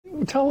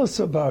Tell us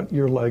about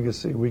your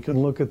legacy. We can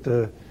look at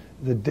the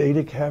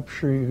data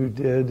capture you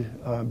did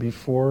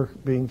before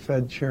being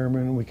Fed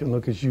chairman. We can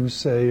look, as you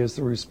say, as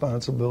the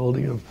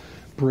responsibility of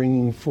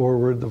bringing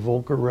forward the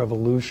Volcker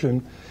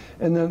Revolution.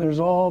 And then there's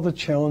all the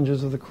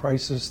challenges of the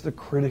crisis, the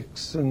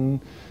critics,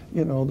 and,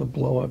 the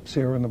blow-ups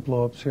here and the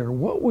blow-ups here.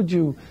 What would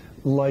you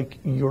like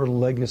your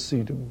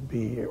legacy to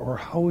be, or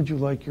how would you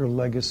like your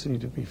legacy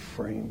to be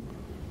framed?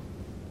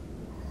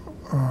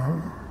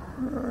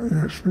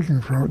 You're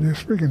speaking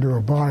to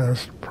a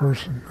biased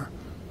person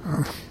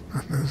on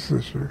this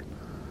issue.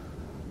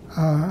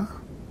 I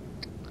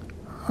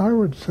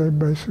would say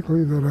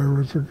basically that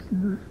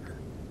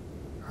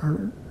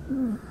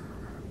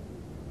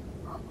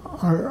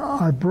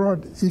I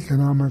brought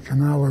economic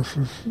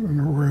analysis in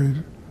a way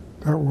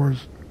that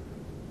was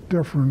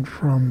different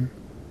from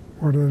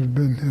what it has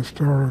been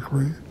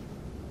historically,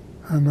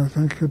 and I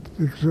think it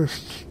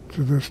exists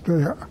to this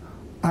day.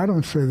 I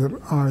don't say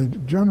that I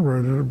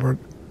generated it, but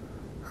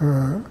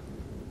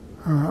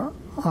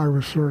I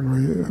was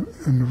certainly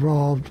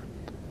involved.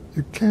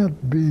 You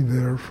can't be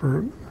there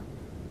for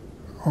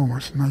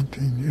almost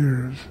 19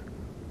 years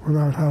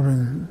without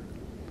having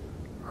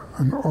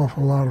an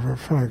awful lot of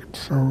effect.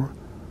 So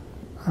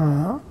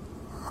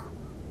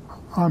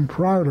I'm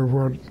proud of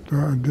what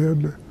I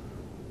did.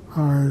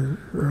 I'm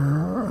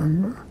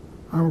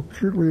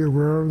acutely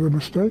aware of the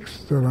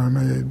mistakes that I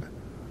made.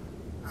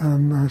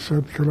 And I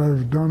said, could I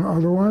have done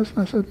otherwise? And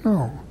I said,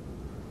 no.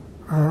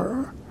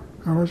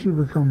 Unless you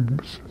become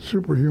a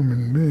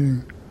superhuman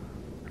being.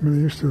 I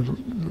used to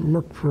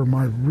look for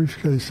my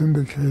briefcase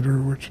indicator,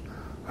 which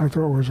I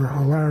thought was a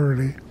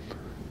hilarity.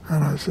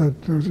 And I said,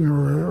 I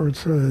would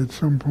say at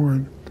some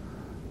point,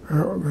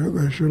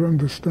 they should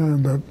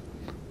understand that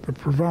the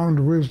profound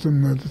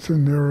wisdom that's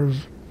in there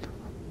is,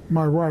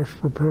 my wife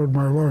prepared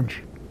my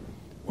lunch.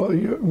 Well,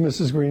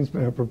 Mrs.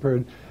 Greenspan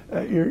prepared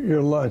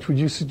your lunch. Would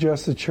you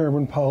suggest that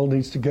Chairman Powell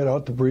needs to get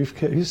out the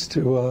briefcase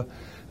to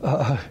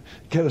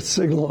get a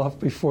signal off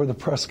before the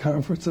press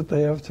conference that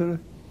they have today?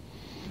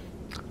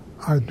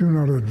 I do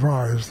not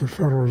advise the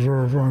Federal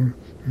Reserve on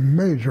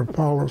major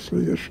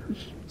policy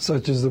issues.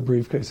 Such as the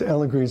briefcase.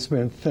 Alan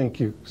Greenspan, thank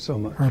you so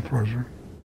much. My pleasure.